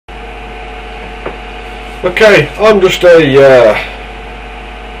Okay, I'm just a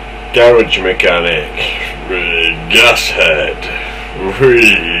garage mechanic, gas head,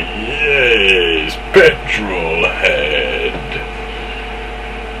 yes, petrol head,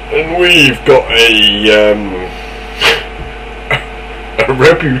 and we've got a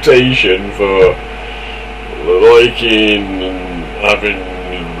reputation for liking and having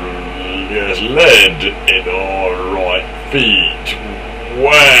lead in our right feet.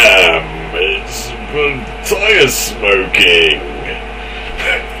 Wham! It's for tyre smoking.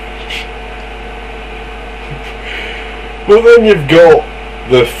 Well, then you've got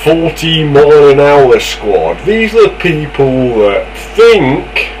the 40-mile-an-hour squad. These are people that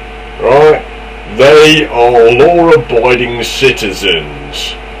think, right, they are law-abiding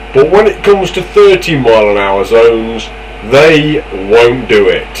citizens, but when it comes to 30-mile-an-hour zones, they won't do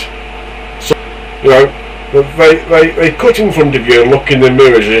it. So, you know, they cut in front of you and look in the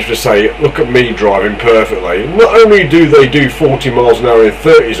mirrors as if to say, look at me driving perfectly. Not only do they do 40 miles an hour in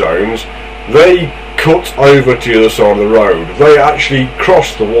 30 zones, they cut over to the other side of the road. They actually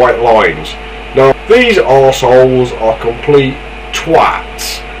cross the white lines. Now, these arseholes are complete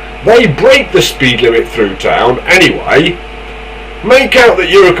twats. They break the speed limit through town anyway, make out that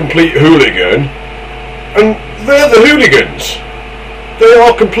you're a complete hooligan, and they're the hooligans. They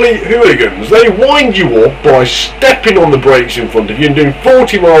are complete hooligans. They wind you up by stepping on the brakes in front of you and doing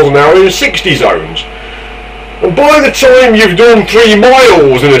 40 miles an hour in 60 zones. And by the time you've done 3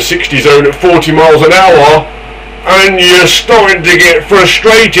 miles in a 60 zone at 40 miles an hour and you're starting to get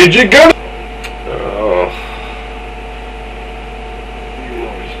frustrated, you're gonna...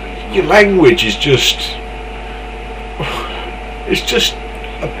 Your language is just... It's just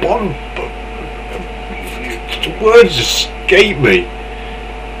a bomb. The words escape me.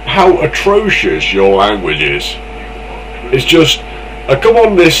 How atrocious your language is. It's just, I come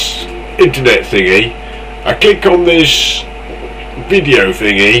on this internet thingy, I click on this video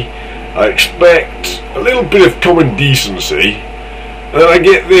thingy, I expect a little bit of common decency, and I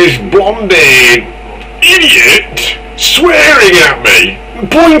get this blonde-haired idiot swearing at me,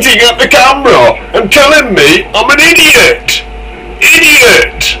 pointing at the camera and telling me I'm an idiot!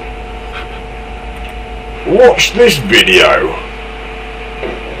 Idiot! Watch this video.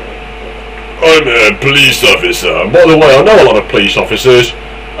 I'm a police officer. By the way, I know a lot of police officers,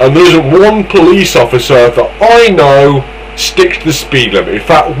 and there isn't one police officer that I know sticks to the speed limit. In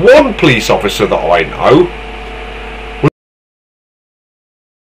fact, one police officer that I know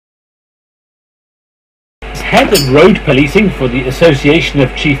Head of road policing for the Association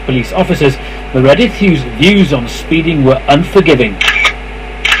of Chief Police Officers, Meredith Hughes' views on speeding were unforgiving.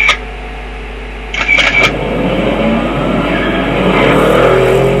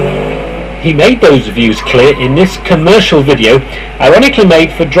 He made those views clear in this commercial video, ironically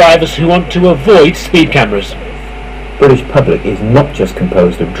made for drivers who want to avoid speed cameras. British public is not just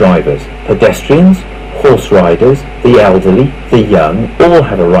composed of drivers. Pedestrians, horse riders, the elderly, the young, all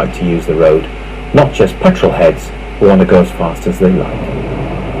have a right to use the road, not just petrol heads who want to go as fast as they like.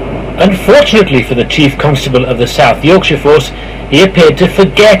 Unfortunately for the Chief Constable of the South Yorkshire Force, he appeared to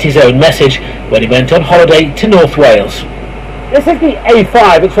forget his own message when he went on holiday to North Wales. This is the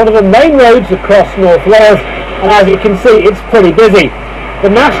A5, it's one of the main roads across North Wales, and as you can see, it's pretty busy.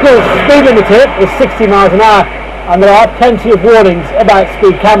 The national speed limit here is 60 miles an hour, and there are plenty of warnings about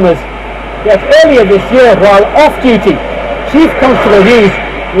speed cameras. Yet earlier this year, while off duty, Chief Constable Hughes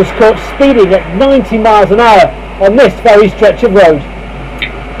was caught speeding at 90 miles an hour on this very stretch of road.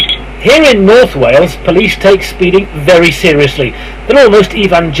 Here in North Wales, police take speeding very seriously. They're almost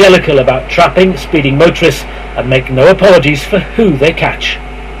evangelical about trapping speeding motorists and make no apologies for who they catch.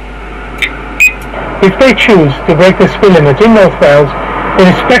 If they choose to break the speed limit in North Wales,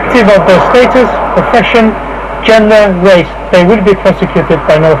 irrespective of their status, profession, gender, race, they will be prosecuted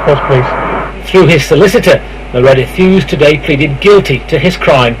by North Wales Police. Through his solicitor, Meredith Hughes today pleaded guilty to his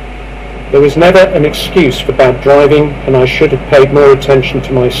crime. There was never an excuse for bad driving, and I should have paid more attention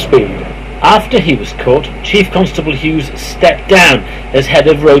to my speed. After he was caught, Chief Constable Hughes stepped down as head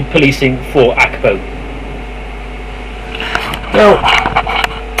of road policing for ACPO. Now,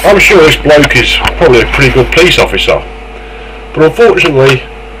 I'm sure this bloke is probably a pretty good police officer, but unfortunately,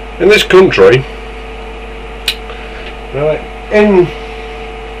 in this country,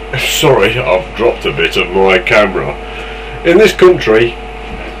 sorry, I've dropped a bit of my camera. In this country,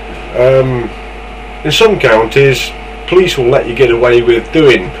 in some counties, police will let you get away with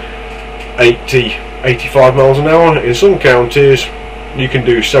doing 85 miles an hour. In some counties, you can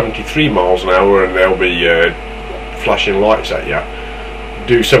do 73 miles an hour and they'll be flashing lights at you.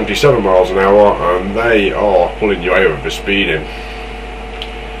 Do 77 miles an hour and they are pulling you over for speeding.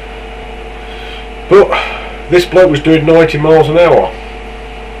 But this bloke was doing 90 miles an hour.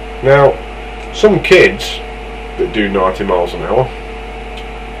 Now, some kids that do 90 miles an hour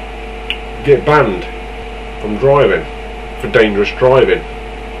get banned from driving for dangerous driving.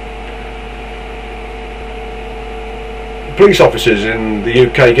 Police officers in the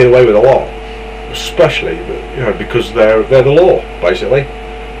UK get away with a lot, especially because they're the law, basically.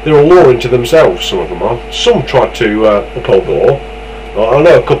 They're a law into themselves, some of them are. Some try to uphold the law. I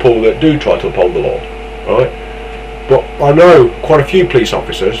know a couple that do try to uphold the law, right? But I know quite a few police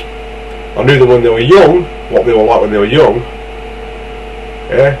officers. I knew them when they were young, what they were like when they were young.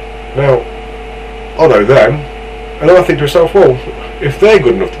 Yeah. Now, I know them, and I think to myself, well, if they're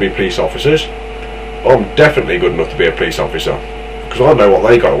good enough to be police officers, I'm definitely good enough to be a police officer, because I know what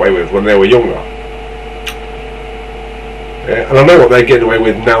they got away with when they were younger. Yeah, and I know what they're getting away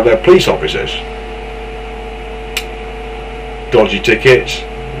with now they're police officers. Dodgy tickets.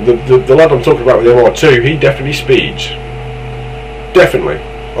 The lad I'm talking about with the MR2, he definitely speeds. Definitely.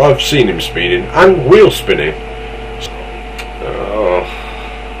 I've seen him speeding and wheel spinning.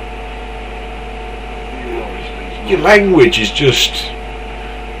 Your language is just...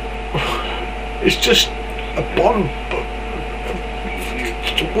 It's just a bomb.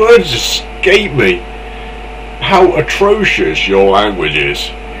 The words escape me. How atrocious your language is.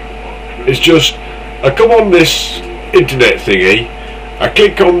 It's just, I come on this internet thingy, I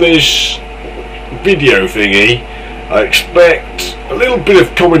click on this video thingy, I expect a little bit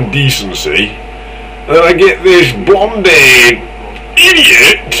of common decency, and then I get this blonde-haired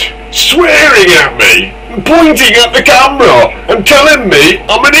idiot swearing at me, and pointing at the camera, and telling me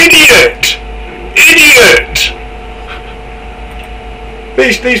I'm an idiot! Idiot!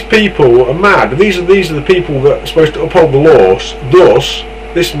 These people are mad. These are the people that are supposed to uphold the laws. Thus,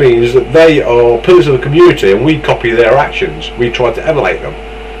 this means that they are pillars of the community, and we copy their actions. We try to emulate them.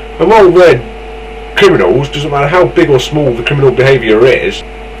 And while they're criminals, doesn't matter how big or small the criminal behaviour is.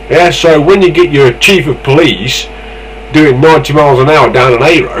 Yeah. So when you get your chief of police doing 90 miles an hour down an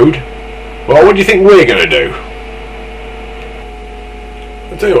A road, well, what do you think we're going to do?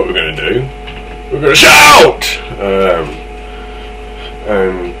 I'll tell you what we're going to do. We're going to shout!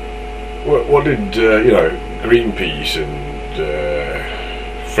 And what did Greenpeace and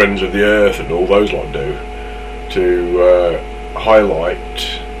Friends of the Earth and all those lot do to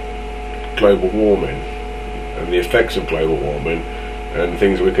highlight global warming and the effects of global warming and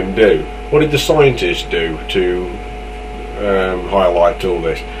things we can do? What did the scientists do to highlight all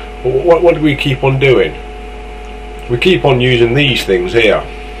this? What do we keep on doing? We keep on using these things here,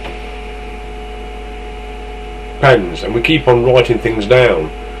 pens, and we keep on writing things down.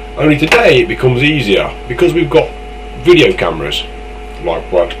 Only today it becomes easier because we've got video cameras like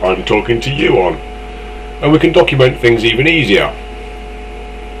what I'm talking to you on, and we can document things even easier.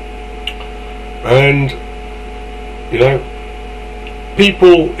 And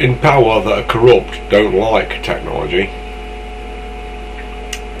people in power that are corrupt don't like technology,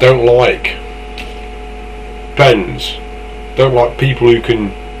 don't like pens, don't like people who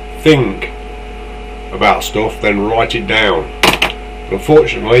can think about stuff then write it down.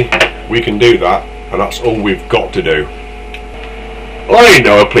 Unfortunately, we can do that, and that's all we've got to do. I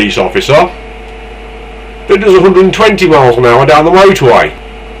know a police officer that does 120 miles an hour down the motorway.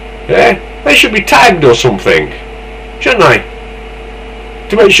 Yeah, they should be tagged or something, shouldn't they?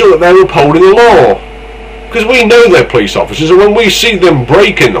 To make sure that they're upholding the law. Because we know they're police officers, and when we see them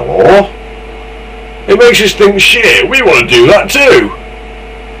breaking the law, it makes us think, shit, we want to do that too.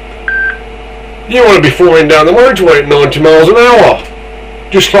 You want to be flying down the motorway at 90 miles an hour,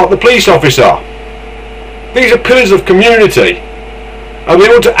 just like the police officer. These are pillars of community, and they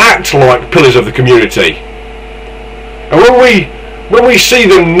ought to act like pillars of the community. And when we see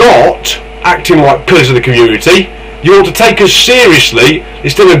them not acting like pillars of the community, you ought to take us seriously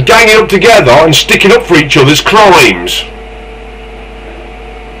instead of ganging up together and sticking up for each other's crimes.